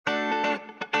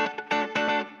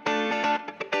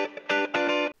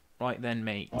Right then,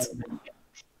 mate.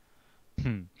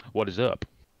 What is up?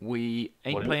 We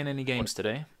ain't playing any games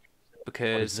today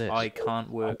because this? I can't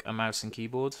work a mouse and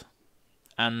keyboard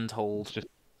and It's hold just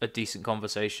a decent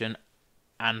conversation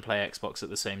and play Xbox at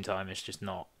the same time. It's just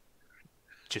not.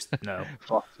 Just no.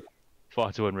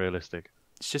 far too unrealistic.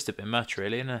 It's just a bit much,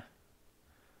 really, isn't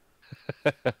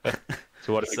it?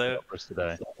 So what have So- you got for us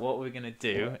today? What we're going to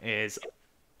do is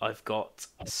I've got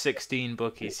 16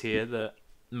 bookies here that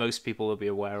most people will be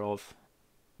aware of,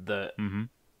 that Mm-hmm.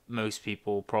 most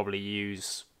people probably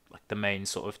use, like the main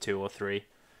sort of 2 or 3.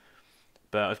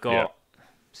 But I've got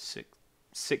Yeah.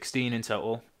 16 in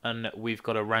total, and we've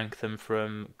got to rank them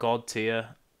from God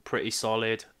tier, pretty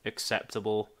solid,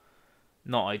 acceptable,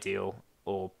 not ideal,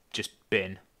 or just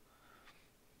bin,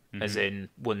 as in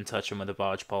wouldn't touch them with a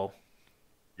barge pole.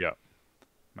 Yeah,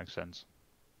 makes sense.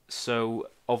 So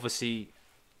obviously,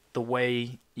 the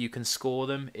way you can score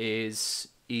them is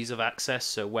ease of access,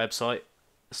 so website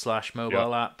 /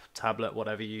 mobile app, tablet,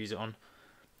 whatever you use it on.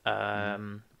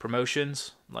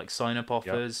 Promotions like sign up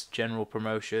offers, general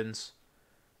promotions,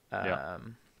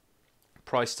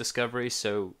 price discovery,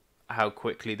 so how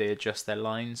quickly they adjust their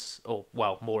lines, or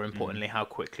well, more importantly, how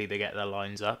quickly they get their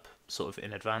lines up, sort of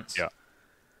in advance. Yeah.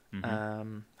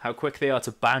 How quick they are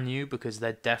to ban you, because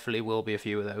there definitely will be a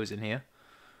few of those in here.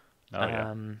 Oh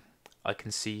yeah. I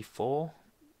can see 4.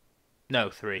 No,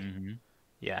 3.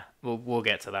 Yeah, we'll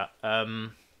get to that.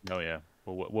 Oh yeah.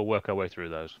 We'll work our way through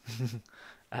those.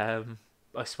 I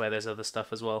swear there's other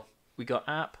stuff as well. We got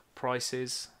app,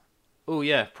 prices. Oh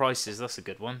yeah, prices, that's a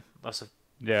good one. That's a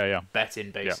Yeah.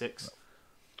 betting basics.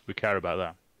 We care about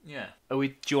that. Yeah.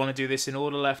 Do you want to do this in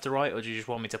order, left to right, or do you just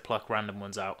want me to pluck random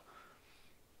ones out?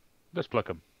 Let's pluck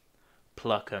them.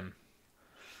 Pluck them.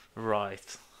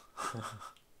 Right.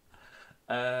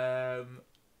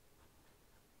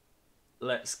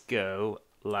 Let's go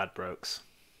Ladbrokes.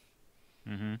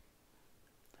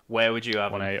 Where would you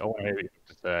have them? I want to hear what you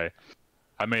have to say.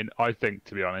 I mean, I think,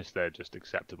 to be honest, they're just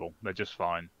acceptable. They're just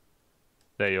fine.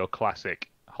 They're your classic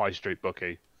high street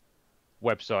bookie.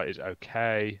 Website is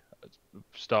okay.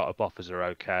 Startup offers are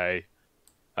okay.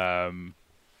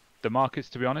 The markets,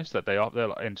 to be honest, that they're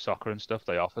like in soccer and stuff,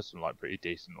 they offer some like pretty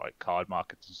decent like card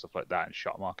markets and stuff like that, and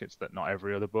shot markets that not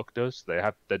every other book does.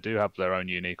 They do have their own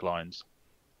unique lines.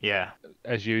 Yeah.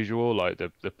 As usual, like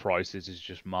the prices is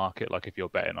just market. Like if you're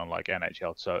betting on like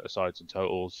NHL sides and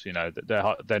totals, you know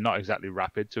they're not exactly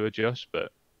rapid to adjust,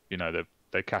 but you know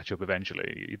they catch up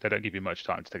eventually. They don't give you much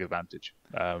time to take advantage.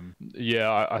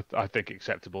 I think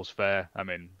acceptable's fair. I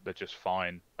mean they're just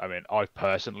fine. I mean I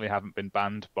personally haven't been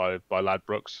banned by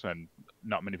Ladbrokes, and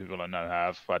not many people I know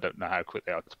have. I don't know how quick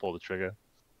they are to pull the trigger,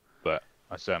 but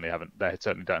I certainly haven't. They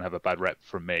certainly don't have a bad rep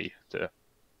from me to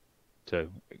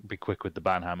be quick with the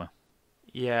ban hammer.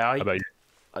 Yeah, How about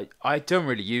you? I don't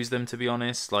really use them, to be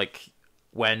honest. Like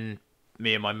when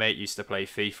me and my mate used to play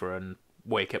FIFA and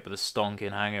wake up with a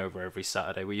stonking hangover every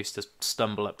Saturday, we used to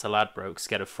stumble up to Ladbrokes,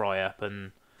 get a fry up,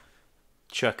 and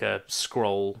chuck a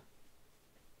scroll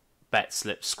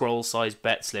size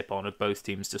bet slip on of both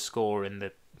teams to score in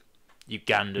the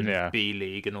Ugandan B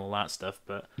League and all that stuff.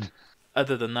 But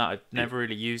other than that, I've never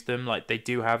really used them. Like they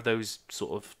do have those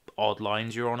sort of odd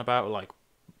lines you're on about, like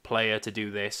player to do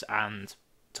this and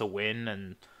to win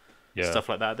and stuff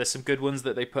like that. There's some good ones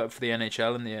that they put up for the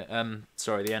NHL and the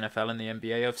NFL and the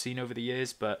NBA I've seen over the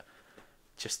years, but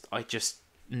I just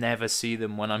never see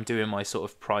them when I'm doing my sort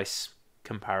of price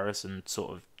comparison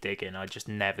sort of digging. I just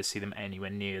never see them anywhere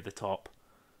near the top,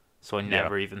 so I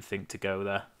never even think to go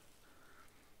there.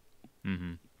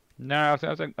 No,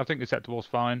 I think acceptable's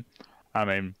fine. I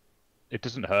mean, it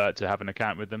doesn't hurt to have an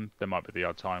account with them. There might be the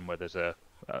odd time where there's an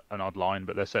odd line,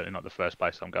 but they're certainly not the first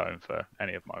place I'm going for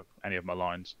any of my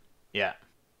lines. Yeah.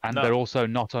 And they're also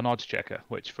not on Odds Checker,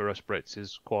 which for us Brits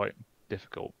is quite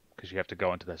difficult because you have to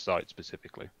go onto their site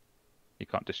specifically. You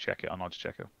can't just check it on Odds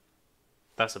Checker.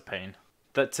 That's a pain.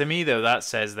 That to me though, that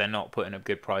says they're not putting up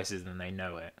good prices and they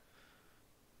know it.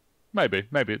 Maybe.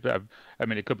 I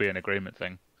mean, it could be an agreement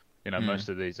thing. You know, most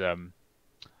of these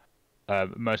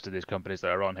companies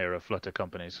that are on here are flutter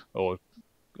companies or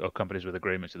companies with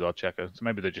agreements with Oddchecker. So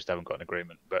maybe they just haven't got an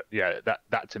agreement. But yeah,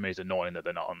 that to me is annoying that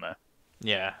they're not on there.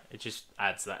 Yeah, it just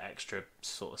adds that extra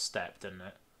sort of step, doesn't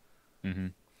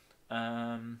it?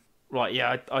 Right,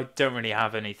 yeah, I don't really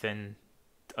have anything.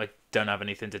 I don't have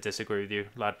anything to disagree with you,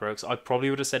 Ladbrokes. I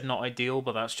probably would have said not ideal,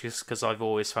 but that's just because I've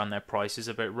always found their prices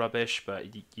a bit rubbish. But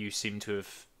you seem to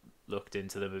have looked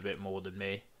into them a bit more than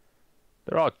me.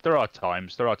 There are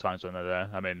times when they're there.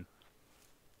 I mean,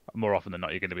 more often than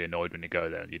not, you're going to be annoyed when you go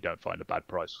there and you don't find a bad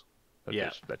price.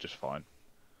 They're just fine.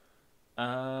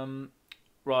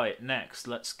 Right, next,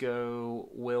 let's go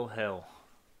Will Hill.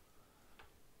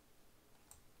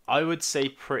 I would say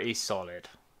pretty solid.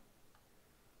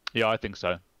 Yeah, I think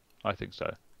so. I think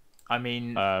so. I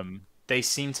mean, they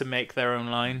seem to make their own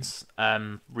lines.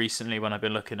 Recently, when I've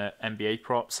been looking at NBA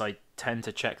props, I tend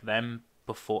to check them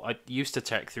before. I used to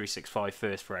check 365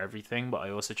 first for everything, but I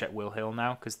also check Will Hill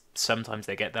now because sometimes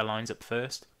they get their lines up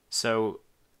first. So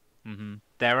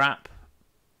their app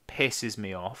pisses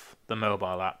me off. The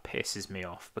mobile app pisses me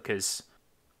off because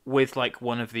with like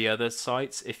one of the other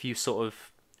sites, if you sort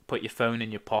of put your phone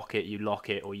in your pocket, you lock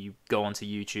it, or you go onto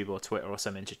YouTube or Twitter or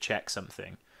something to check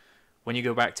something, when you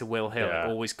go back to Will Hill, it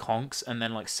always conks and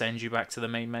then like sends you back to the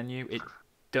main menu. It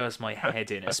does my head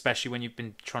in, especially when you've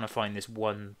been trying to find this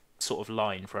one sort of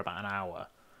line for about an hour.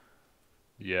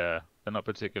 Yeah, they're not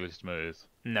particularly smooth.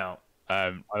 No.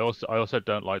 I also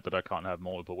don't like that I can't have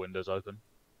multiple windows open.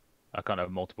 I can't have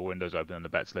multiple windows open in the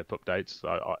bet slip updates.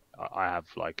 I have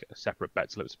like separate bet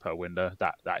slips per window.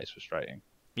 That is frustrating.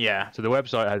 Yeah. So the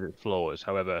website has its flaws.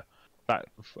 However,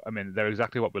 they're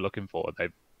exactly what we're looking for.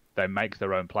 They make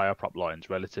their own player prop lines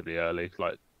relatively early.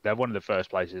 Like they're one of the first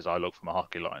places I look for my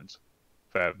hockey lines,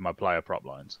 for my player prop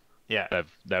lines. Yeah.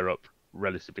 They're up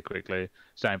relatively quickly.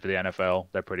 Same for the NFL.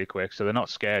 They're pretty quick. So they're not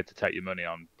scared to take your money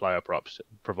on player props,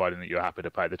 providing that you're happy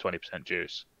to pay the 20%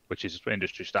 juice, which is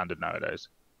industry standard nowadays.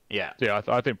 Yeah. So yeah,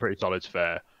 I think pretty solid's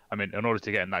fair. I mean, in order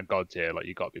to get in that god tier, like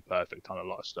you got to be perfect on a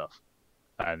lot of stuff.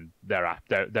 And their app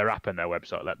and their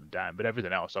website let them down. But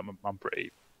everything else, I'm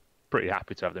pretty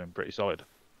happy to have them pretty solid.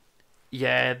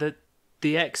 Yeah,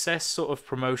 the excess sort of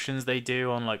promotions they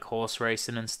do on like horse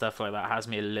racing and stuff like that has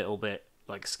me a little bit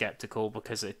like skeptical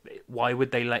because why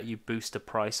would they let you boost the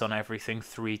price on everything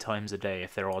 3 times a day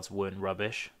if their odds weren't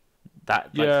rubbish?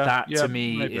 That to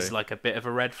me maybe is like a bit of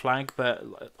a red flag. But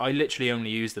I literally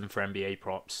only use them for NBA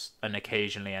props and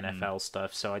occasionally NFL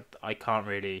stuff, so I can't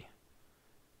really.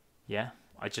 Yeah,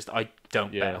 I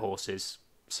don't bet horses,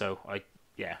 so I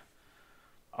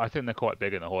think they're quite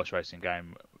big in the horse racing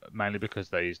game, mainly because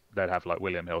they'd have like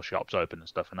William Hill shops open and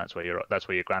stuff, and that's where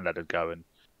your granddad would go and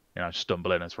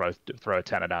stumble in and throw a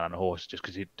tenner down on a horse just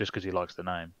because he likes the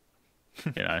name.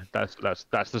 That's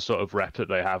the sort of rep that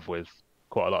they have with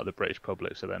quite a lot of the British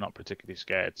public, so they're not particularly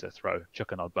scared to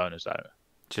chuck an odd bonus out.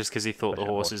 Just because he thought the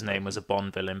horse's name was a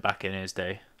Bond villain back in his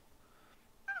day.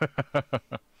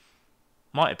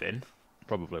 Might have been.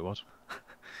 Probably was.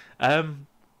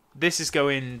 This is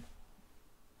going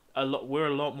a lot. We're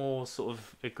a lot more sort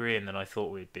of agreeing than I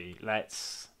thought we'd be. Right.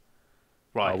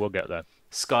 Oh, we'll get there.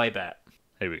 SkyBet.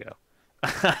 Here we go.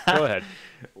 Go ahead.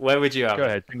 Where would you have it? Go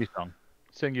ahead.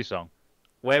 Sing your song.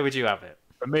 Where would you have it?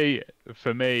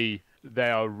 For me, they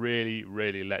are really,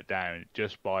 really let down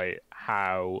just by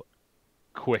how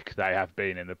quick they have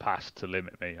been in the past to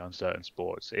limit me on certain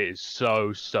sports. It is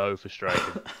so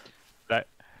frustrating.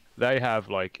 They have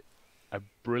like a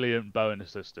brilliant bonus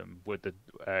system with the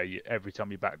every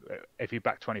time if you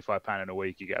back £25 in a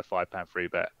week, you get a £5 free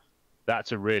bet.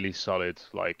 That's a really solid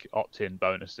like opt-in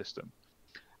bonus system.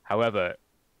 However,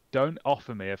 don't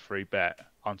offer me a free bet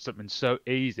on something so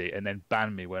easy and then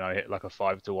ban me when I hit like a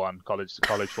 5-1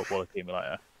 college football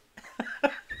accumulator.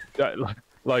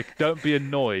 Don't be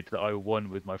annoyed that I won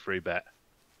with my free bet.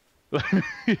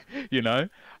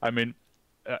 I mean,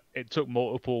 it took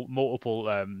multiple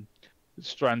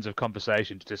strands of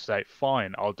conversation to just say,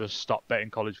 fine, I'll just stop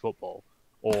betting college football,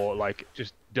 or like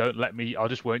just don't let me. I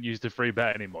just won't use the free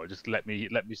bet anymore. Just let me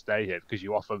stay here because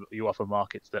you offer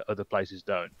markets that other places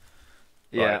don't.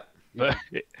 Yeah. But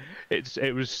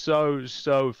it was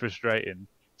so frustrating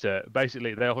to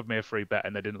basically they offered me a free bet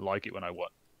and they didn't like it when I won.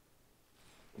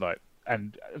 Like,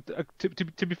 and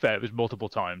to be fair, it was multiple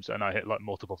times and I hit like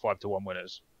multiple 5-1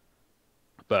 winners.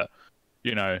 But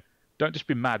don't just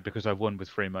be mad because I won with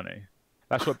free money.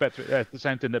 That's what it's the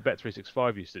same thing that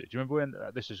Bet365 used to do. Do you remember when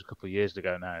this was a couple of years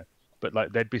ago now? But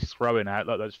like they'd be throwing out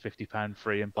like those £50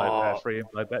 free and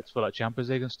play bets for like Champions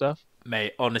League and stuff.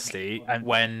 Mate, honestly,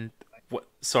 when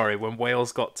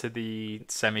Wales got to the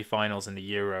semi-finals in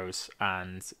the Euros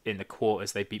and in the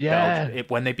quarters they beat Belgium.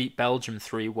 When they beat Belgium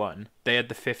 3-1, they had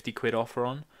the £50 offer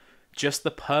on. Just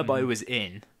the pub I was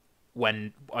in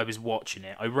when I was watching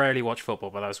it. I rarely watch football,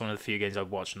 but that was one of the few games I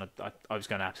watched, and I was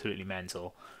going absolutely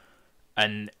mental.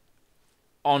 And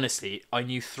honestly, I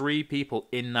knew 3 people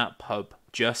in that pub,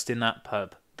 just in that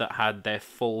pub, that had their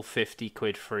full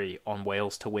 £50 free on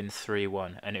Wales to win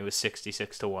 3-1, and it was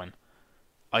 66-1.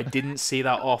 I didn't see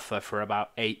that offer for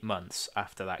about 8 months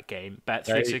after that game.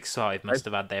 Bet365 must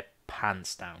have had their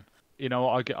pants down. You know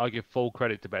what? I give full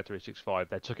credit to Bet365.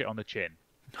 They took it on the chin.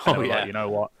 Oh yeah. Like, you know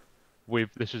what?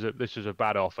 This is a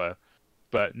bad offer.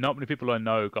 but not many people I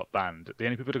know got banned. The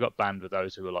only people that got banned were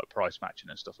those who were like price matching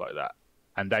and stuff like that,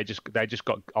 and they just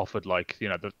got offered like the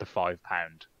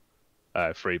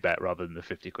 £5 free bet rather than the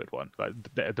 50 quid one. Like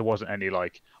there wasn't any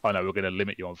like, oh no, we're going to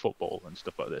limit you on football and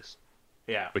stuff like this.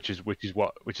 Yeah. Which is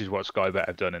what SkyBet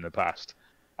have done in the past,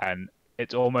 and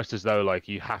it's almost as though like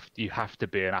you have to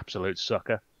be an absolute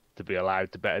sucker to be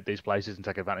allowed to bet at these places and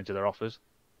take advantage of their offers.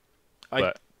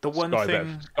 But the one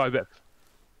thing. SkyBet.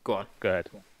 Go on. Go ahead.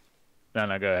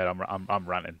 No, go ahead. I'm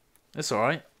ranting. It's all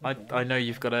right. I know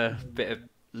you've got a bit of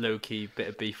low-key bit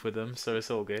of beef with them, so it's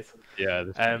all good. Yeah,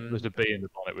 there's a bee in the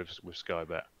bonnet with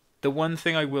SkyBet. The one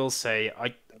thing I will say,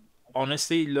 I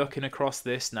honestly, looking across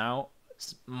this now,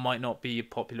 might not be a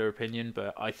popular opinion,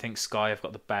 but I think Sky have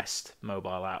got the best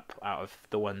mobile app out of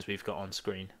the ones we've got on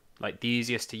screen. Like, the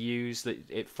easiest to use, that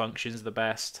it functions the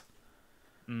best.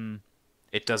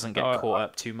 It doesn't get caught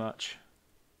up too much.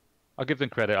 I'll give them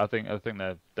credit. I think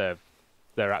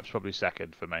their app's probably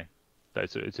second for me.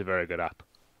 It's a very good app.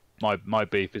 My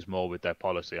beef is more with their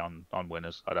policy on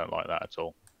winners. I don't like that at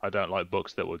all. I don't like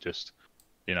books that will just,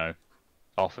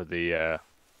 offer the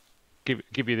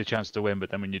give you the chance to win, but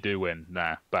then when you do win,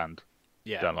 banned.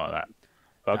 Yeah, don't like that.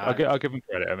 But I'll give them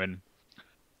credit. I mean,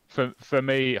 for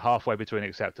me, halfway between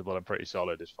acceptable and pretty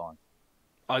solid is fine.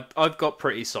 I've got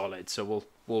pretty solid, so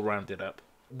we'll round it up.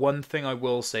 One thing I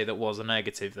will say that was a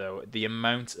negative, though, the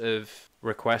amount of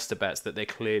requester bets that they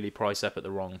clearly price up at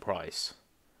the wrong price.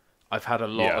 I've had a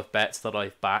lot of bets that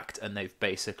I've backed, and they've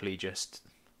basically just,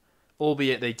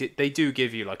 albeit they do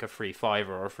give you like a free $5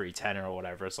 or a free $10 or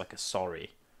whatever as like a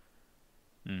sorry.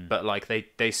 But like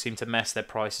they seem to mess their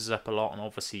prices up a lot, and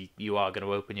obviously you are going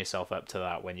to open yourself up to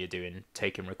that when you're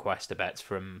taking requester bets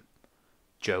from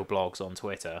Joe Blogs on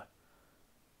Twitter.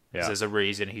 Yeah. There's a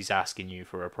reason he's asking you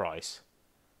for a price.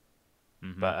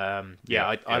 But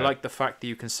I like the fact that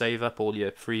you can save up all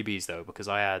your freebies though, because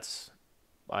I had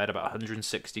about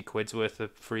 160 quid's worth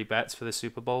of free bets for the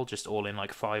Super Bowl, just all in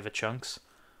like $5 chunks.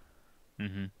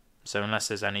 So unless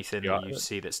there's anything that you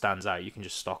see that stands out, you can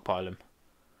just stockpile them.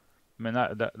 I mean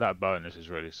that bonus is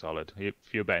really solid. If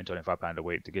you're betting £25 a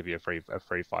week to give you a free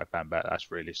 £5 bet,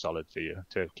 that's really solid for you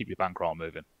to keep your bankroll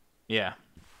moving. Yeah,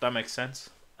 that makes sense.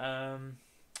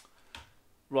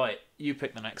 Right, you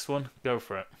pick the next one. Go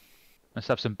for it. Let's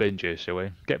have some bin juice, shall we?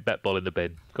 Get BetBull in the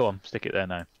bin. Go on, stick it there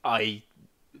now.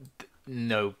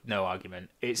 No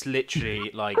argument. It's literally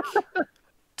like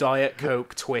Diet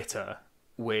Coke Twitter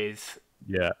with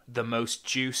the most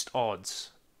juiced odds.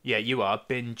 Yeah, you are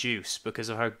bin juice because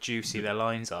of how juicy their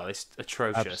lines are. It's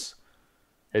atrocious.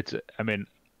 I mean,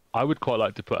 I would quite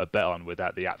like to put a bet on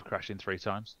without the app crashing 3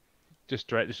 times.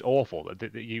 Just awful.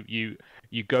 You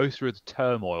go through the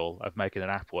turmoil of making an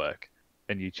app work,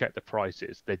 and you check the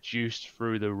prices. They're juiced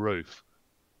through the roof,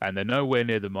 and they're nowhere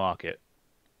near the market.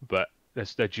 But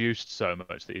they're juiced so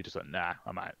much that you're just like, nah,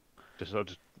 I'm out. I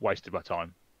just wasted my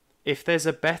time. If there's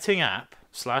a betting app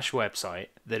 / website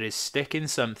that is sticking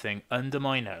something under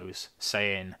my nose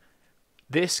saying,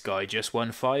 this guy just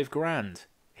won $5,000.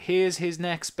 Here's his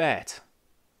next bet.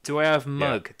 Do I have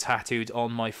mug tattooed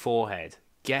on my forehead?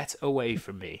 Get away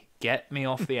from me. Get me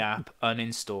off the app.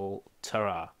 Uninstall.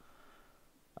 Ta-ra.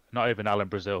 Not even Alan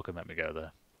Brazil can make me go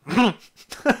there.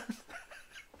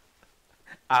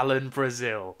 Alan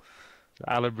Brazil,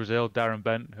 Darren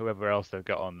Bent, whoever else they've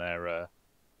got on their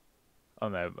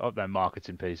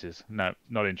marketing pieces. No,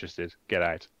 not interested. Get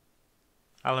out.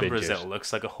 Alan Brazil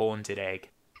looks like a haunted egg.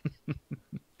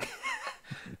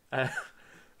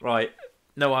 Right,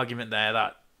 no argument there.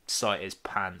 That site is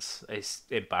pants. It's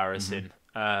embarrassing.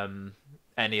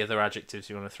 Any other adjectives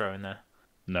you want to throw in there?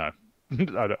 No.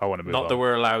 I want to move on. Not that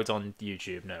we're allowed on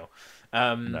YouTube, no.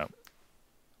 No.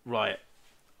 Right.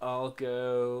 I'll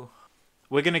go...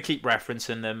 We're going to keep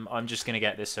referencing them. I'm just going to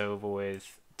get this over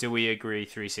with. Do we agree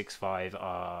 365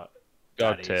 are...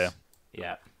 God tier.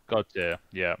 Yeah. God tier,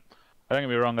 yeah. I don't get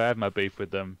me wrong, I have my beef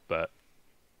with them, but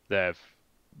their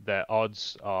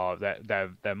odds are...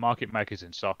 They're market makers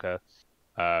in soccer.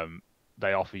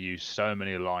 They offer you so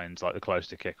many lines, like the close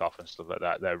to kickoff and stuff like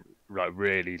that. They're like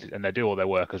really, and they do all their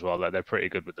work as well. They're pretty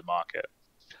good with the market.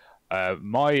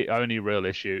 My only real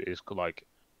issue is like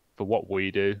for what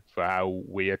we do, for how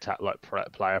we attack like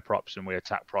player props and we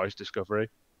attack price discovery.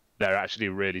 They're actually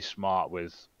really smart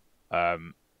with how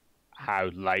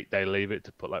late they leave it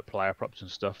to put like player props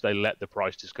and stuff. They let the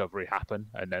price discovery happen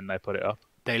and then they put it up.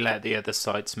 They let the other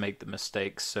sites make the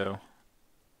mistakes, so.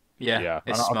 Yeah,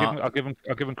 I'll give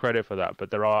them credit for that, but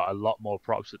there are a lot more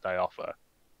props that they offer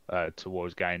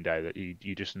towards game day that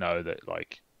you just know that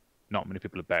like not many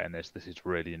people are betting this. This is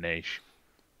really niche.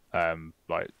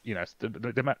 Like, you know,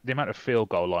 the amount of field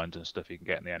goal lines and stuff you can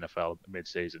get in the NFL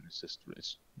mid-season is just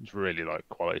it's really like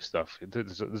quality stuff.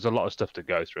 There's a lot of stuff to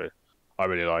go through. I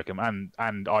really like them,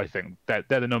 and I think they're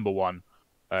the number one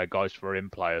guys for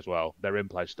in-play as well. Their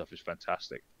in-play stuff is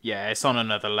fantastic. Yeah, it's on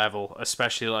another level,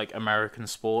 especially like American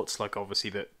sports, like obviously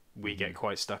that we get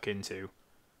quite stuck into.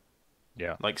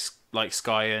 Yeah, like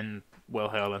Sky and Will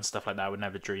Hill and stuff like that would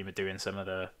never dream of doing some of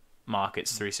the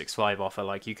Markets 365 offer.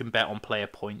 Like you can bet on player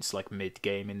points like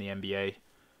mid-game in the NBA.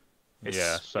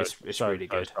 It's really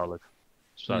good. Solid.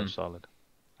 Solid.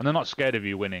 And they're not scared of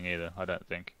you winning either, I don't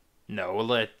think. No,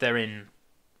 well they're in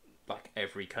like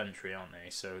every country, aren't they?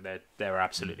 So they're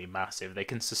absolutely massive. They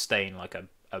can sustain like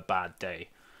a bad day.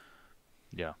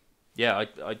 Yeah. Yeah,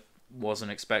 I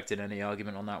wasn't expecting any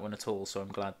argument on that one at all, so I'm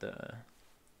glad that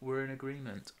we're in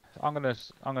agreement. I'm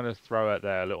gonna throw out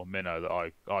there a little minnow that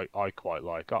I quite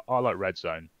like. I like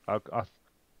Redzone.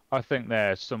 I think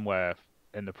they're somewhere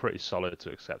in the pretty solid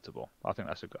to acceptable. I think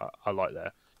I like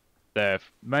that. They're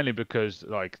mainly because,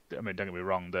 like, I mean, don't get me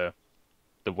wrong, the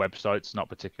website's not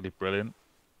particularly brilliant,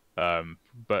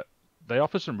 but they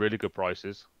offer some really good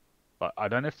prices. But I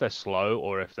don't know if they're slow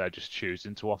or if they're just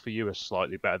choosing to offer you a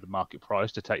slightly better than market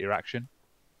price to take your action.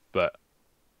 But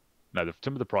no,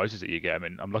 some of the prices that you get, I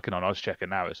mean, I'm looking on Oddschecker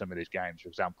now at some of these games. For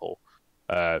example,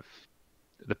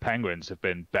 the Penguins have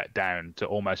been bet down to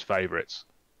almost favourites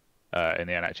in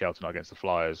the NHL tonight against the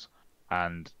Flyers,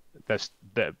 and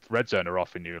the Redzone are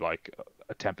offering you like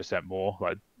a 10% more,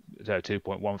 like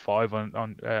 2.15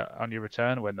 on your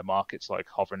return when the market's like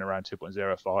hovering around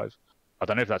 2.05. I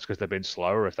don't know if that's because they've been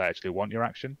slower or if they actually want your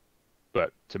action,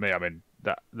 but to me, I mean,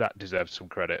 that deserves some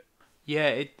credit.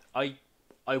 Yeah,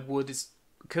 I would,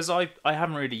 because I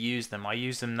haven't really used them. I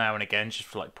use them now and again just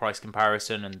for like price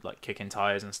comparison and like kicking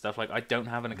tires and stuff. Like I don't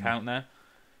have an account there,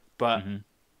 but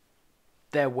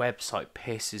their website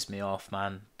pisses me off,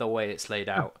 man. The way it's laid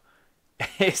out,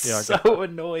 it's so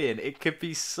annoying. It could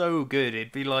be so good.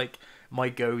 It'd be like my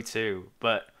go-to,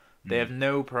 but they have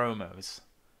no promos,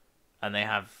 and they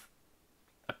have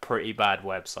a pretty bad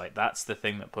website. That's the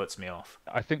thing that puts me off.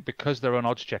 I think because they're on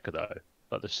Oddschecker though,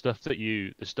 like the stuff that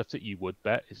you would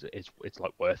bet it's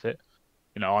like worth it.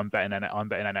 You know, I'm betting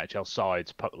NHL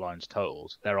sides, puck lines,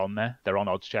 totals. They're on there. They're on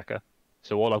Oddschecker.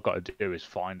 So all I've got to do is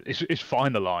find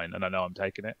the line, and I know I'm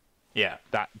taking it. Yeah.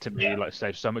 That to me like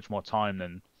saves so much more time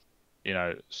than, you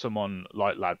know, someone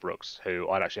like Ladbrokes, who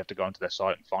I'd actually have to go onto their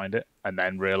site and find it, and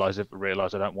then realize I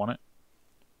don't want it.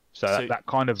 So that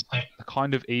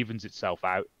kind of evens itself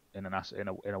out in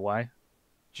a way.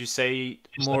 Did you say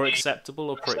more acceptable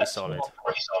or pretty solid?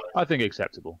 I think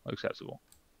acceptable. Okay.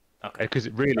 Because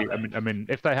it really, I mean,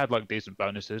 if they had like decent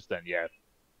bonuses, then yeah,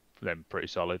 then pretty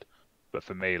solid. But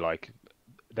for me, like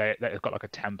they've got like a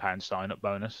 £10 sign up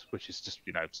bonus, which is just,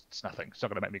 you know, it's nothing. It's not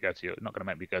going to make me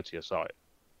go to your site.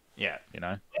 Yeah. You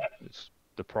know,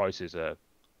 the prices are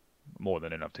more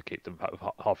than enough to keep them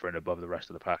hovering above the rest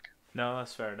of the pack. No,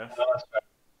 that's fair enough.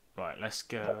 Right, let's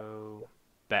go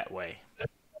Betway.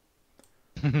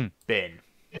 Bin.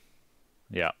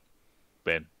 Yeah,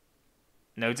 bin.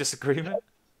 No disagreement?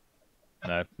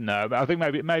 No. But I think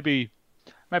maybe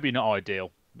not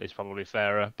ideal. It's probably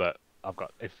fairer, but I've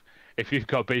got if you've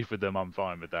got beef with them, I'm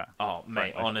fine with that. Oh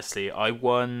mate, honestly, I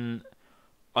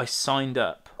signed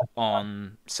up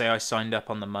on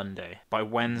the Monday. By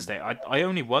Wednesday, I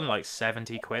only won like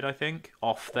 70 quid, I think,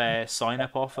 off their sign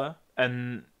up offer,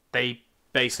 and they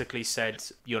basically said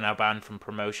you're now banned from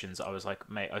promotions. I was like,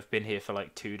 mate, I've been here for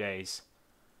like 2 days.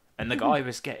 And the guy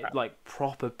was getting like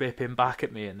proper bipping back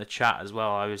at me in the chat as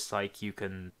well. I was like, you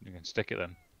can stick it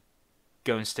then.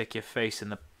 Go and stick your face in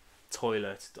the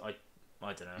toilet.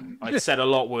 I don't know. I said a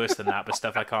lot worse than that, but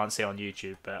stuff I can't say on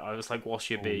YouTube. But I was like, wash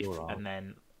your beef, and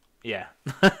then yeah,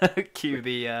 cue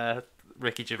the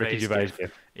Ricky Gervais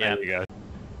gift. Yeah. There you go.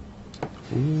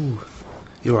 Ooh,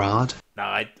 you're hard. No,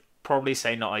 I'd probably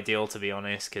say not ideal, to be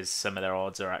honest, because some of their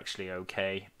odds are actually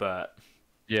okay. But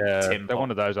yeah, they're one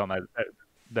of those, aren't they?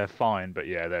 They're fine, but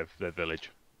yeah, they're village.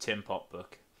 Tim Pot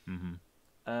book.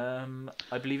 I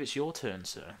believe it's your turn,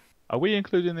 sir. Are we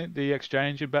including the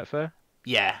exchange in Betfair?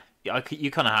 Yeah, you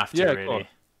kind of have to, really.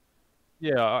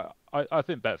 Yeah, I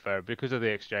think Betfair, because of the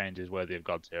exchange, is worthy of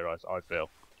God's tier, I feel.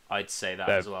 I'd say that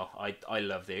as well. I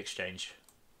love the exchange.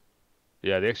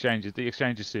 Yeah, the exchange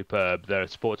is superb. Their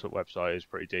sportsbook website is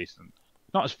pretty decent.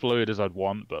 Not as fluid as I'd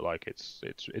want, but like it's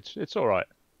all right.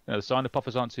 You know, the sign-up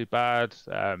offers aren't too bad.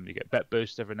 You get bet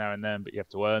boosts every now and then, but you have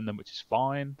to earn them, which is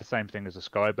fine. The same thing as a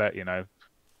SkyBet, you know.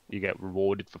 You get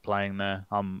rewarded for playing there.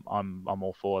 I'm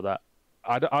all for that.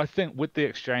 I think with the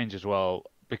exchange as well,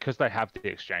 because they have the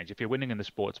exchange, if you're winning in the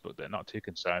sportsbook, they're not too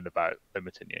concerned about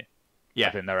limiting you. Yeah.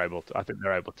 I think they're able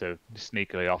to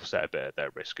sneakily offset a bit of their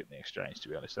risk in the exchange, to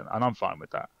be honest, and I'm fine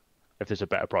with that. If there's a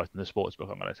better price in the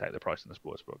sportsbook, I'm going to take the price in the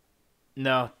sportsbook.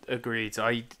 No, agreed.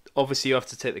 I obviously you have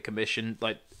to take the commission.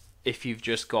 Like, if you've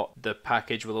just got the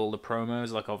package with all the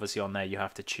promos, like obviously on there you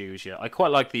have to choose. Yeah, I quite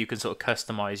like that you can sort of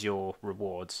customize your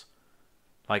rewards.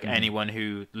 Like anyone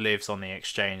who lives on the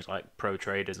exchange, like pro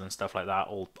traders and stuff like that,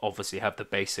 will obviously have the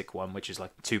basic one, which is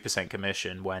like 2%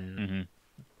 commission when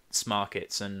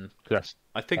Smarkets and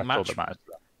I think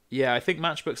I think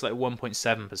Matchbook's like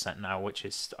 1.7% now, which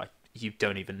is you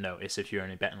don't even notice if you're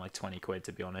only betting like 20 quid,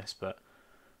 to be honest. But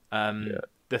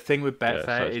the thing with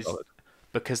Betfair is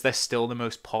because they're still the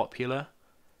most popular,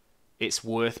 it's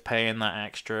worth paying that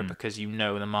extra because you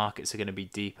know the markets are going to be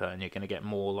deeper and you're going to get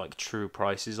more like true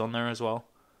prices on there as well.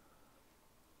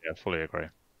 Yeah, fully agree.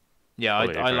 Yeah,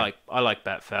 I like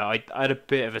Betfair. I had a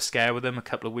bit of a scare with them a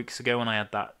couple of weeks ago when I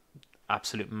had that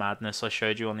absolute madness I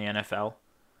showed you on the NFL.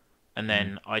 And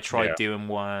then I tried doing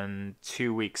one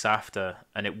 2 weeks after,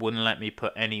 and it wouldn't let me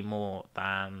put any more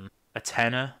than a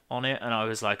tenner on it. And I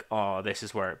was like, oh, this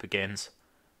is where it begins.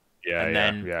 Yeah, and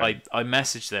then I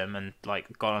messaged them and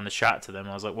like got on the chat to them.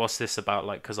 I was like, what's this about?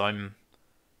 Like, because I'm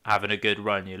having a good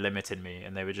run, you're limiting me.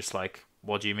 And they were just like,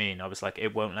 what do you mean? I was like,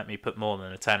 it won't let me put more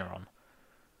than a tenner on.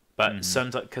 But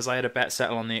sometimes, because I had a bet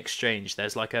settle on the exchange,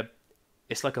 there's like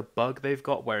it's like a bug they've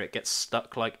got where it gets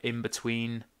stuck like in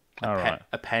between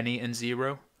a penny and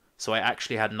zero. So I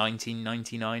actually had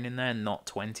 19.99 in there, not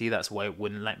 20. That's why it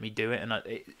wouldn't let me do it. And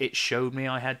it showed me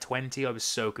I had 20. I was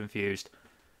so confused.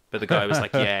 But the guy was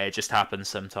like, yeah, it just happens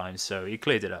sometimes. So he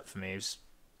cleared it up for me. It was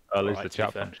at least the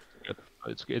chat function.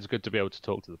 It's good to be able to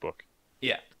talk to the book.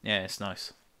 Yeah, it's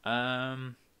nice.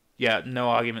 Yeah, no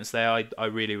arguments there. I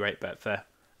really rate Betfair.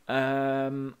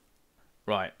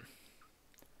 Right.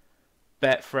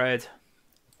 Betfred,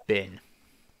 bin.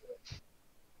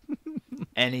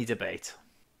 Any debate?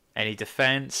 Any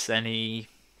defense? Any?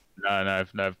 No.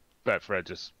 Betfred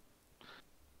just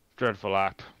dreadful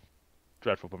app,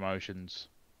 dreadful promotions.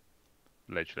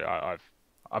 Literally,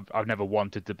 I've never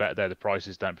wanted to bet there. The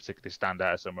prices don't particularly stand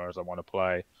out somewhere as I want to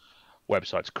play.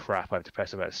 Website's crap. I have to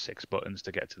press about 6 buttons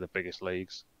to get to the biggest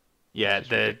leagues. Yeah,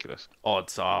 the ridiculous.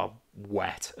 Odds are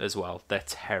wet as well. They're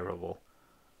terrible.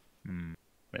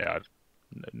 Yeah,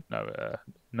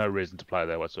 no reason to play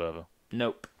there whatsoever.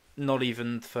 Nope, not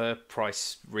even for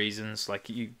price reasons. Like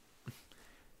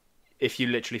if you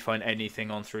literally find anything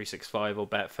on 365 or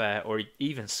Betfair or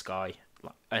even Sky,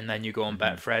 and then you go on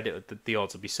Betfred, the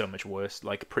odds will be so much worse.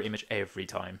 Like pretty much every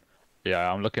time.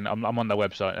 Yeah, I'm looking. I'm on their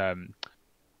website. I'm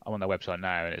on their website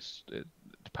now, and it's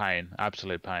pain,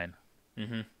 absolute pain.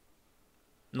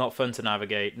 Not fun to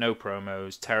navigate. No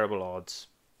promos. Terrible odds.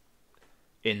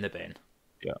 In the bin.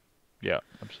 Yeah,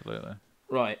 absolutely.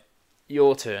 Right,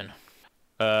 your turn.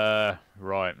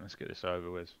 Right, let's get this over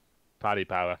with.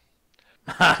 PaddyPower,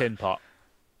 Tin Pot.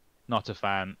 Not a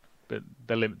fan, but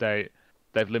they've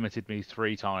limited me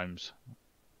 3 times,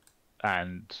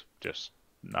 and just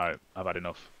no, I've had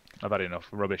enough.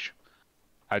 Rubbish.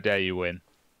 How dare you win?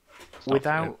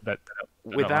 Without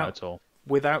at all.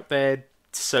 Without their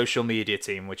social media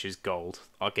team, which is gold.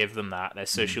 I'll give them that. Their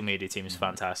social media team is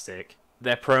fantastic.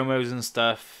 Their promos and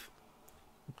stuff,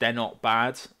 they're not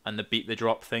bad, and the beat the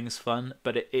drop thing's fun,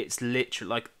 but it's literally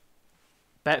like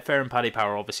Betfair and PaddyPower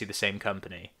are obviously the same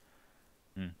company,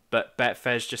 but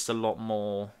Betfair's just a lot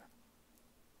more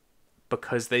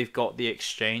because they've got the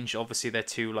exchange. Obviously, they're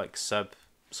two like sub.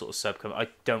 I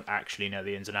don't actually know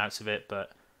the ins and outs of it,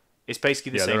 but it's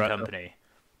basically the same company.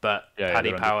 But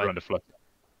PaddyPower,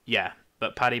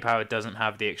 but PaddyPower doesn't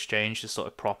have the exchange to sort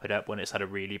of prop it up when it's had a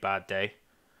really bad day.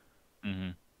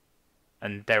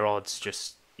 And their odds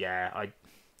just, I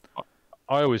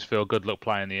always feel good luck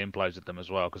playing the in-plays with them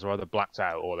as well, because they're either blacked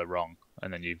out or they're wrong,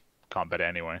 and then you can't bet it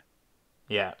anyway.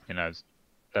 Yeah. You know,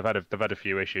 they've had a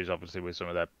few issues, obviously, with some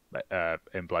of their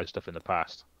in-play stuff in the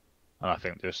past. And I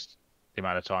think just the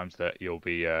amount of times that you'll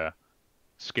be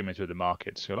skimming through the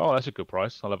markets, you're like, oh, that's a good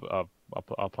price,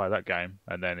 I'll play that game,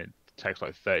 and then it takes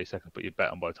like 30 seconds, but you bet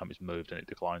on by the time it's moved and it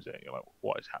declines it. You're like,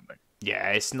 what is happening? Yeah,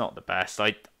 it's not the best.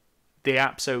 The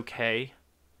app's okay.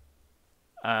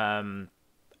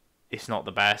 It's not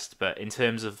the best, but in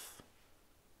terms of,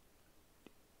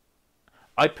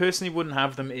 I personally wouldn't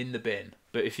have them in the bin.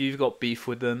 But if you've got beef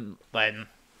with them, then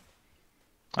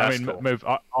that's cool.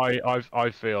 I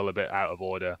feel a bit out of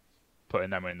order putting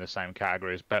them in the same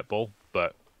category as BetBull,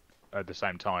 but at the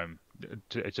same time,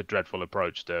 it's a dreadful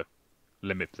approach to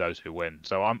limit those who win.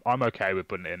 So I'm okay with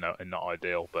putting it in not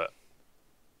ideal, but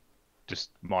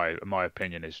just my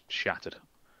opinion is shattered.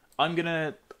 I'm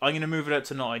gonna move it up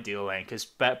to not ideal then, because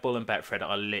BetBull and Betfred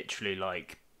are literally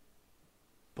like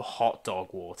hot dog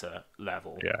water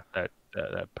level. Yeah,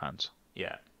 they're pants.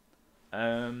 Yeah.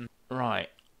 Right.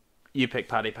 You pick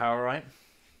PaddyPower, right?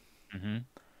 Mm-hmm.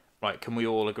 Right, can we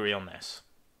all agree on this?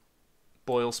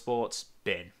 Boyle Sports,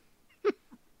 bin.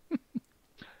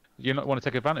 You not want to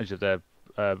take advantage of their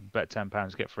bet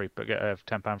 £10, get a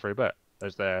 £10 free bet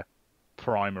as their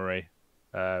primary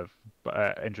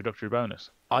introductory bonus.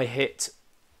 I hit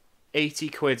 80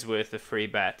 quid's worth of free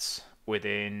bets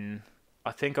within...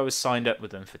 I think I was signed up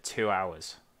with them for 2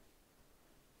 hours.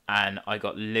 And I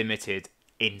got limited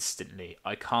instantly.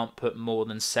 I can't put more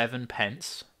than 7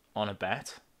 pence on a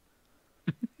bet.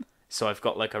 So I've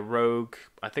got like a rogue,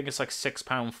 I think it's like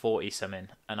 £6.40 something,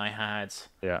 and I had...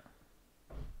 Yeah.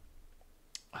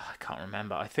 I can't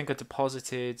remember. I think I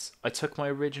took my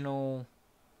original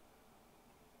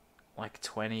like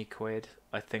 20 quid.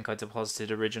 I think I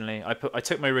deposited originally. I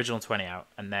took my original 20 out,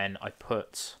 and then I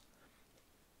put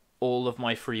all of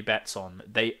my free bets on.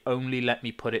 They only let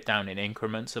me put it down in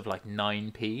increments of like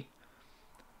 9p.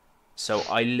 So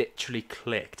I literally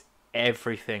clicked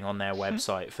everything on their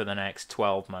website for the next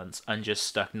 12 months and just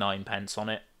stuck 9 pence on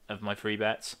it of my free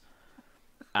bets.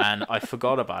 And I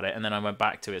forgot about it, and then I went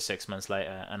back to it 6 months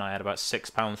later, and I had about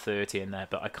 £6.30 in there,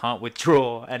 but I can't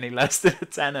withdraw any less than a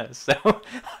tenner, so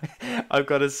I've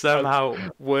got to somehow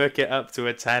work it up to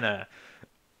a tenner,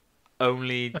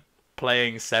 only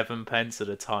playing 7 pence at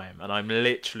a time, and I'm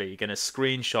literally going to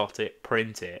screenshot it,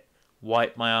 print it,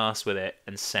 wipe my ass with it,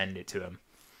 and send it to him.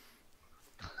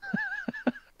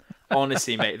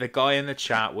 Honestly, mate, the guy in the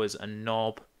chat was a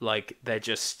knob. Like,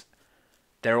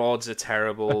 their odds are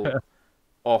terrible.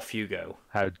 Off you go.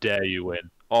 How dare you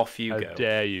win? Off you go. How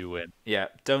dare you win? Yeah,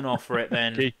 don't offer it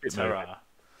then. Keep it Ta-ra.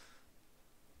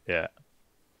 Yeah.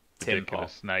 Tim Pop.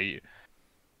 Ridiculous.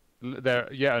 Now,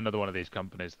 they're yet another one of these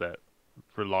companies that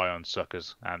rely on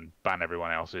suckers and ban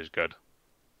everyone else who's good.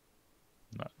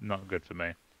 Not good for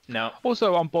me. No.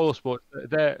 Also on Boyle Sports,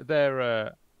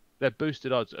 their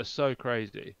boosted odds are so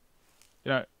crazy.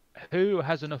 You know, who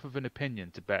has enough of an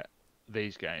opinion to bet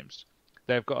these games?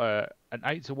 They've got an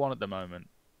 8-1 at the moment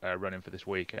running for this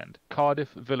weekend.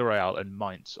 Cardiff, Villarreal, and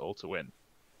Mainz all to win.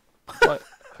 Like,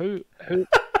 who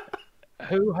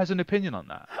has an opinion on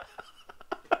that?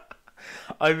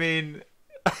 I mean,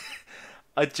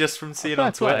 just from seeing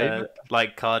on Twitter,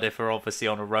 like Cardiff are obviously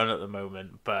on a run at the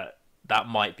moment, but that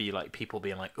might be like people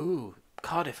being like, "Ooh,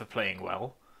 Cardiff are playing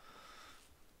well."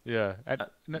 Yeah. And,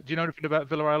 do you know anything about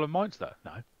Villarreal and Mainz though?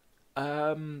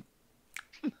 No.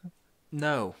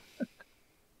 No.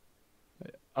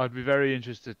 I'd be very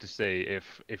interested to see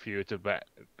if you were to bet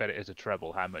it as a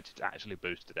treble, how much it's actually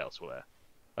boosted elsewhere.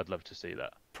 I'd love to see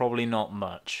that. Probably not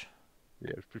much.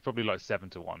 Yeah, it's probably like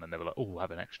 7-1, and they were like, "Oh,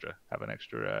 have an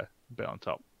extra bit on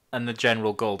top." And the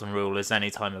general golden rule is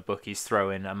anytime a bookie's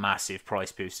throwing a massive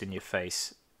price boost in your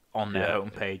face on their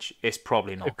homepage, it's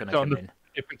probably not going to come in.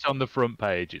 If it's on the front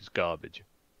page, it's garbage.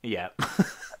 Yeah,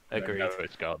 agreed. No,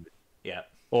 it's garbage. Yeah.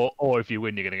 Or if you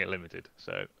win, you're going to get limited.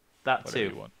 So that too.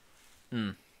 You want.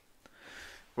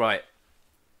 Right.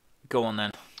 Go on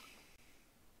then.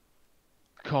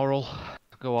 Coral,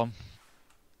 go on.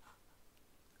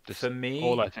 For me,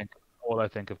 all I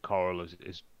think of Coral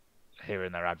is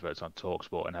hearing their adverts on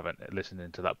TalkSport and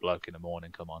listening to that bloke in the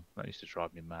morning. Come on, that used to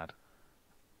drive me mad.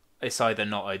 It's either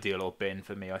not ideal or bin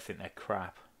for me. I think they're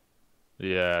crap.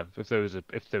 Yeah, if there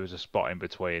was a spot in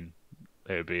between,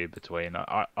 it would be in between.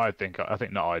 I think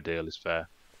not ideal is fair.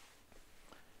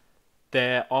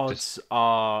 Their odds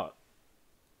are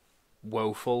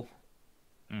woeful.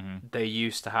 Mm-hmm. They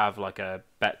used to have like a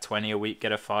bet 20 a week,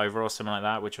 get a $5 or something like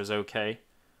that, which was okay.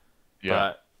 Yeah.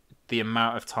 But the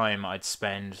amount of time I'd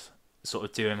spend sort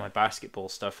of doing my basketball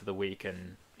stuff for the week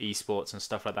and esports and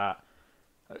stuff like that,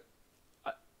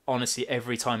 honestly,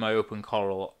 every time I open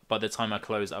Coral, by the time I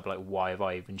close it, I'd be like, why have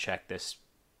I even checked this?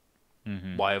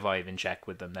 Mm-hmm. Why have I even checked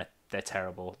with them? They're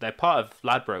terrible. They're part of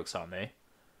Ladbrokes, aren't they?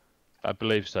 I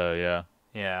believe so, yeah.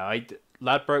 Yeah,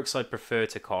 Ladbrokes I prefer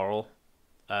to Coral.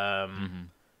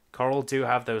 Coral do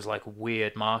have those like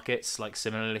weird markets, like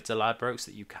similarly to Ladbrokes,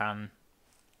 that you can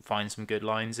find some good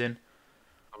lines in.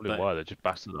 Probably why they're just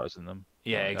bastardizing them.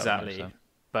 Yeah, exactly.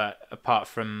 But apart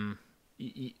from,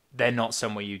 they're not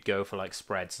somewhere you'd go for like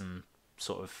spreads and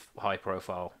sort of high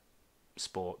profile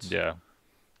sports. Yeah.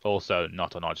 Also,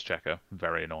 not an odds checker.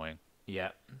 Very annoying.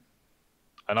 Yeah.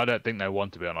 And I don't think they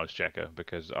want to be on odds checker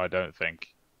because I don't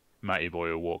think Matty Boy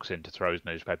who walks in to throw his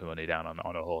newspaper money down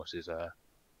on a horse is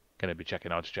going to be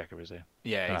checking odds checker, is he?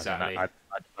 Yeah, exactly. I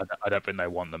don't think they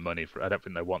want the money I don't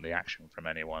think they want the action from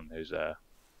anyone who's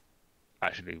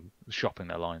actually shopping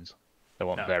their lines. They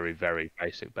want very, very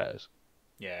basic bettors.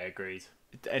 Yeah, agreed.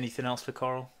 Anything else for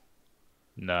Coral?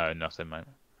 No, nothing, mate.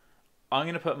 I'm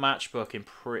gonna put Matchbook in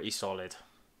pretty solid.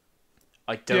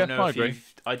 I don't know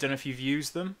if you've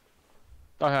used them.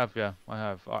 I have, yeah, I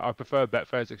have. I prefer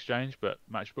Betfair's exchange, but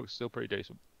Matchbook's still pretty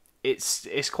decent.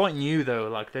 It's quite new though.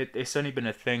 Like it's only been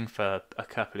a thing for a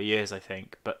couple of years, I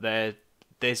think. But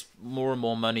there's more and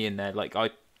more money in there. Like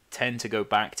I tend to go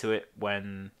back to it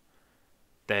when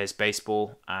there's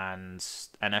baseball and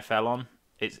NFL on.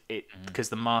 Because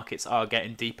the markets are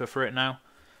getting deeper for it now.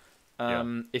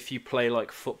 If you play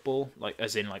like football, like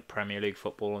as in like Premier League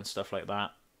football and stuff like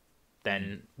that,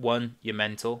 then one, you're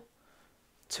mental.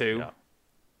 Two,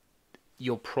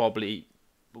 you'll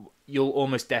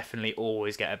almost definitely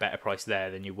always get a better price there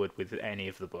than you would with any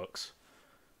of the books.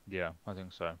 Yeah, I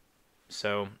think so.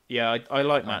 So yeah, I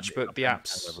like Matchbook.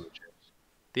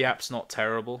 The app's not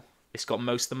terrible. It's got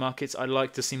most of the markets. I'd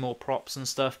like to see more props and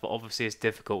stuff, but obviously it's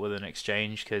difficult with an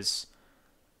exchange because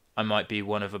I might be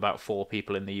one of about 4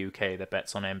 people in the UK that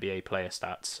bets on NBA player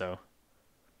stats. So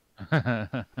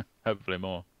hopefully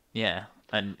more. Yeah,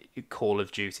 and Call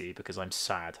of Duty because I'm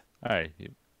sad. Hey,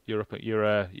 you're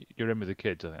in with the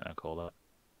kids. I think I call that.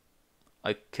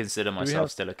 I consider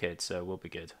myself still a kid, so we'll be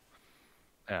good.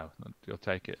 Yeah, you'll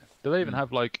take it. Do they even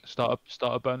have like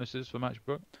starter bonuses for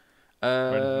Matchbook?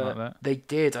 Like they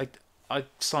did. I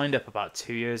signed up about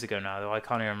 2 years ago now, though I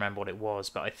can't even remember what it was.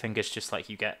 But I think it's just like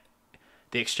you get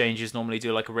the exchanges normally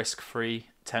do like a risk-free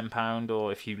 £10,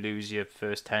 or if you lose your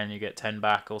first 10, you get 10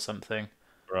 back or something.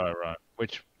 Right.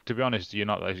 Which, to be honest, you're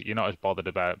not as bothered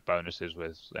about bonuses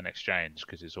with an exchange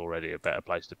because it's already a better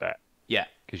place to bet. Yeah.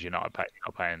 Because you're not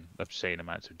paying obscene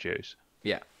amounts of juice.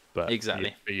 Yeah. But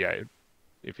exactly.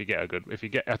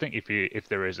 If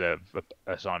there is a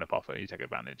sign up offer, you take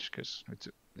advantage because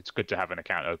it's good to have an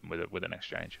account open with an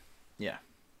exchange. Yeah.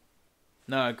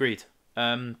 No, agreed.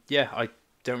 I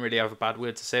don't really have a bad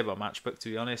word to say about Matchbook, to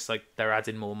be honest. Like they're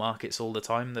adding more markets all the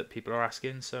time that people are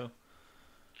asking. So.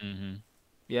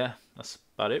 Yeah, that's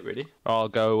about it really. I'll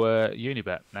go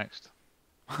Unibet next.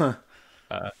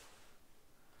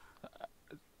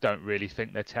 Don't really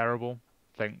think they're terrible.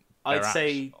 I'd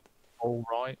say all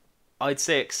right. I'd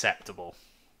say acceptable.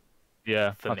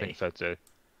 Yeah, I think so too.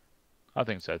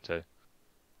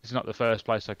 It's not the first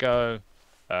place I go.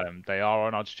 They are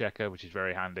on odds checker, which is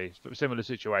very handy. Similar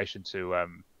situation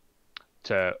to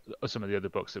some of the other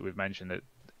books that we've mentioned. That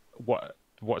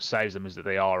what saves them is that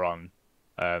they are on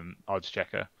odds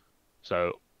checker.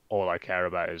 So all I care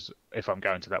about is if I'm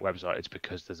going to that website, it's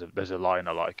because there's a line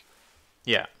I like.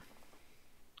 Yeah.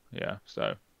 Yeah.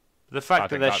 So the fact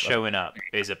that they're showing up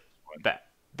is a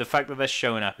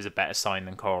better sign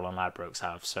than Coral and Ladbrokes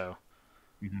have. So.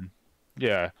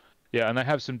 Yeah, and they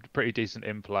have some pretty decent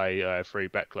in-play free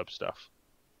bet club stuff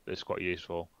that's quite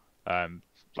useful.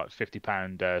 Like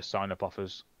 £50 sign-up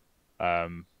offers. I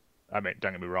mean,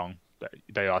 don't get me wrong,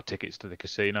 they are tickets to the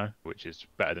casino, which is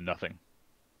better than nothing.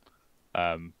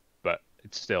 But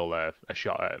it's still a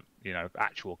shot at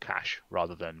actual cash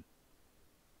rather than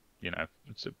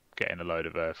it's getting a load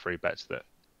of free bets that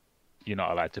you're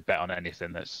not allowed to bet on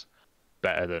anything that's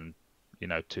better than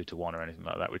 2-1 or anything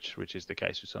like that, which is the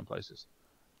case with some places.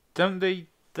 Don't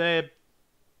their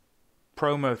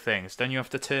promo things? Don't you have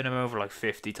to turn them over like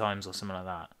 50 times or something like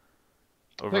that?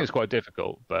 I think it's quite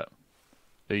difficult, but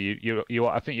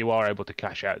I think you are able to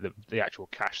cash out the actual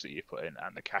cash that you put in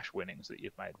and the cash winnings that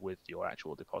you've made with your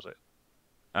actual deposit.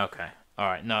 Okay, all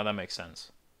right, no, that makes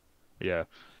sense. Yeah,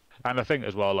 and I think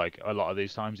as well, like a lot of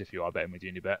these times, if you are betting with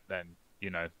Unibet, then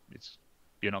you're not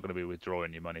going to be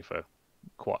withdrawing your money for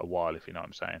quite a while, if you know what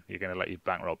I'm saying. You're going to let your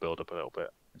bankroll build up a little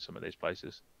bit in some of these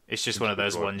places. It's just one of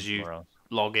those ones you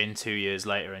log in 2 years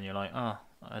later and you're like, oh,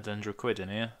 I had £100 in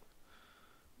here.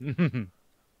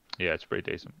 Yeah, it's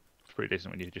pretty decent. It's pretty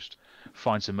decent when you just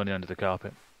find some money under the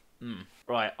carpet.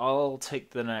 Right, I'll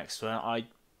take the next one.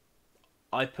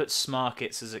 I put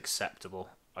Smarkets as acceptable.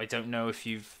 I don't know if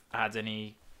you've had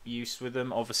any use with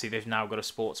them. Obviously, they've now got a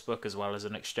sports book as well as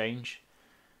an exchange.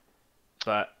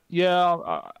 But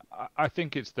yeah, I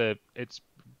think it's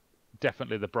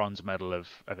definitely the bronze medal of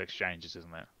exchanges,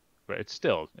 isn't it? But it's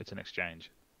an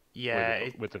exchange. Yeah,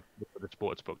 with the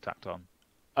sports book tacked on.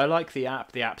 I like the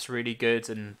app. The app's really good,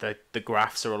 and the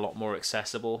graphs are a lot more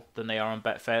accessible than they are on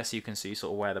Betfair, so you can see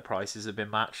sort of where the prices have been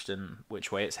matched and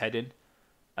which way it's heading.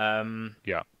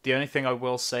 Yeah. The only thing I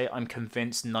will say, I'm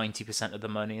convinced 90% of the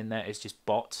money in there is just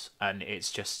bots, and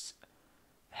it's just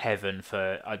heaven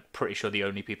for. I'm pretty sure the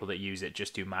only people that use it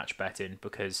just do match betting,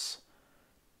 because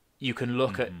you can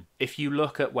look at, if you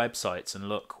look at websites and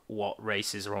look what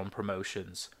races are on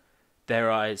promotions,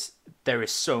 there is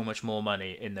so much more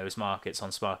money in those markets on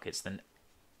Smarkets than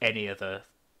any other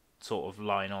sort of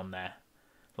line on there.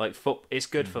 Like it's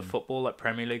good for football, like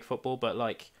Premier League football, but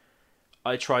like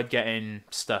I tried getting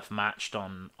stuff matched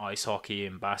on ice hockey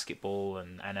and basketball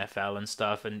and NFL and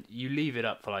stuff, and you leave it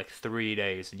up for like 3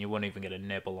 days and you won't even get a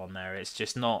nibble on there. It's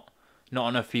just not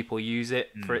enough people use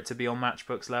it for it to be on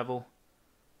Matchbook's level.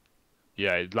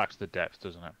 Yeah, it lacks the depth,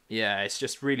 doesn't it? Yeah, it's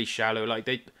just really shallow. Like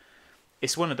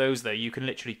it's one of those though, you can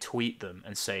literally tweet them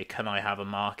and say, "Can I have a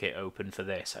market open for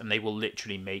this?" and they will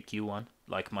literally make you one.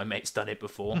 Like my mate's done it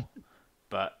before,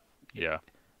 but yeah.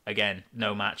 Again,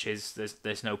 no matches.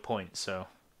 There's no point. So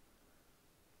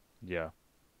yeah,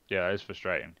 it's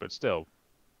frustrating, but still,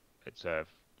 it's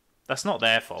that's not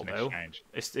their fault though. Exchange.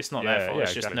 It's not their fault.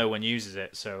 It's just exactly. no one uses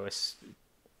it, so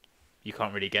you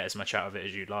can't really get as much out of it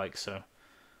as you'd like. So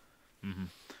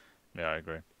yeah, I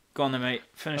agree. Go on then, mate.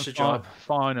 Finish the job.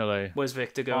 Finally. Where's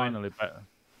Victor going? Finally, better.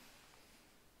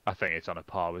 I think it's on a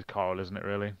par with Coral, isn't it?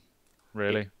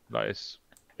 Really. Like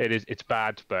it's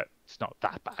bad, but it's not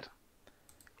that bad.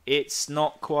 It's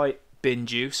not quite bin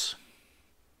juice.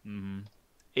 Mm-hmm.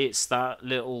 It's that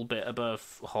little bit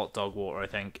above hot dog water, I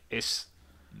think.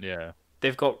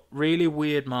 They've got really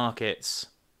weird markets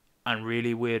and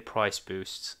really weird price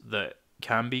boosts that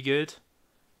can be good.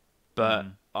 But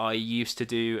I used to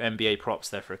do NBA props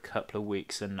there for a couple of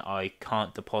weeks and I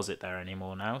can't deposit there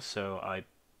anymore now, so I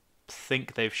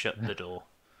think they've shut the door.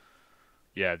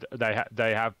 Yeah,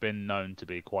 they have been known to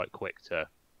be quite quick to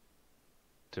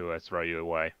throw you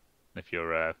away if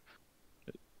you're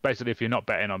basically if you're not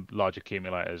betting on large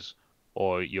accumulators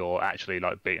or you're actually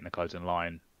like beating the closing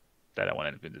line, they don't want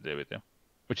anything to do with you,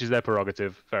 which is their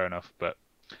prerogative. Fair enough, but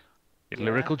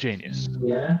lyrical genius.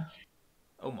 Yeah.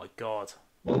 Oh my god.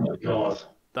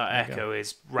 That echo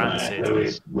is rancid.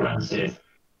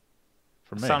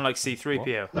 From me. Sound like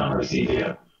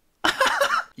C3PO.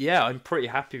 Yeah, I'm pretty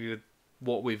happy with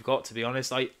what we've got, to be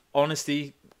honest.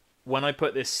 Honestly, when I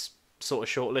put this sort of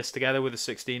shortlist together with the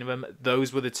 16 of them,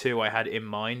 those were the two I had in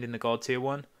mind in the God tier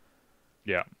one.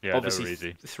 Yeah, obviously they were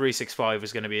easy. 365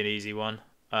 was going to be an easy one.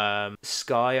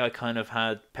 Sky I kind of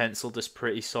had penciled as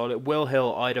pretty solid. Will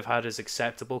Hill I'd have had as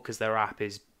acceptable because their app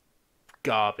is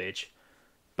garbage.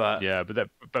 But yeah,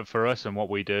 but for us and what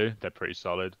we do, they're pretty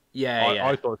solid. Yeah,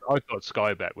 I thought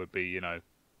SkyBet would be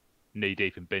knee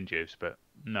deep in bin juice, but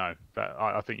no. But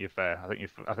I think you're fair. I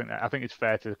think it's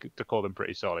fair to call them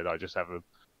pretty solid. I just have a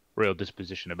real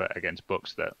disposition against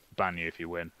books that ban you if you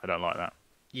win. I don't like that.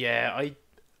 Yeah,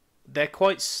 they're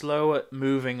quite slow at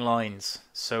moving lines.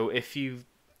 So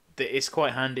it's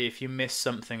quite handy if you miss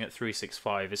something at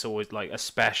 365. It's always like,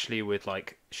 especially with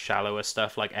like shallower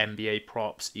stuff like NBA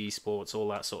props, esports, all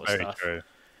that sort of stuff. True.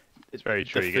 It's very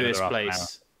true.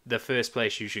 The first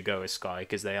place you should go is Sky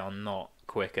because they are not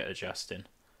quick at adjusting.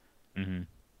 Mm-hmm.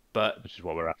 But which is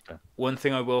what we're after. One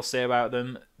thing I will say about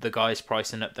them, the guys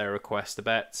pricing up their requester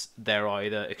bets, they're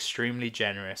either extremely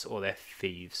generous or they're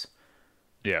thieves.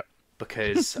 Yeah.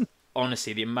 Because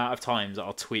honestly, the amount of times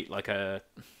I'll tweet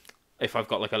if I've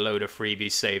got like a load of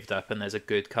freebies saved up and there's a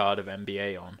good card of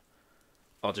NBA on,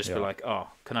 I'll just be like, oh,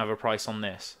 can I have a price on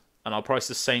this? And I'll price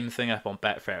the same thing up on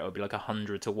Betfair. It'll be like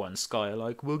 100 to 1. Sky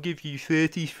like, we'll give you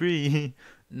 33.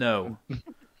 No.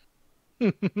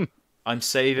 I'm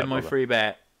saving my free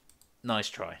bet. Nice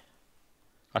try.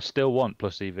 I still want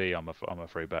plus EV on my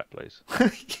free bet, please.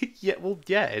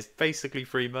 Yeah, it's basically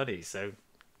free money, so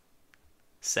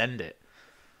send it.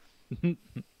 But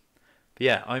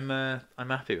yeah, I'm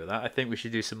happy with that. I think we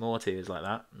should do some more tiers like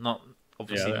that. Not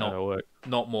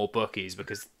more bookies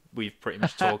because we've pretty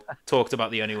much talked about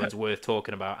the only ones worth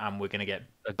talking about, and we're going to get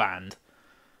banned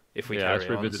if we carry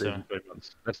on. These in 3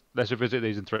 months. Let's revisit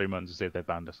these in 3 months and see if they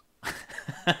banned us.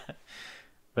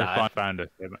 They found us.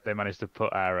 They managed to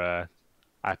put our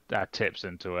tips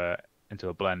into a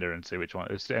blender and see which one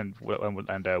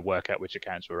and work out which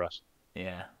accounts were us.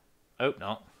 Yeah, hope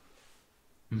not.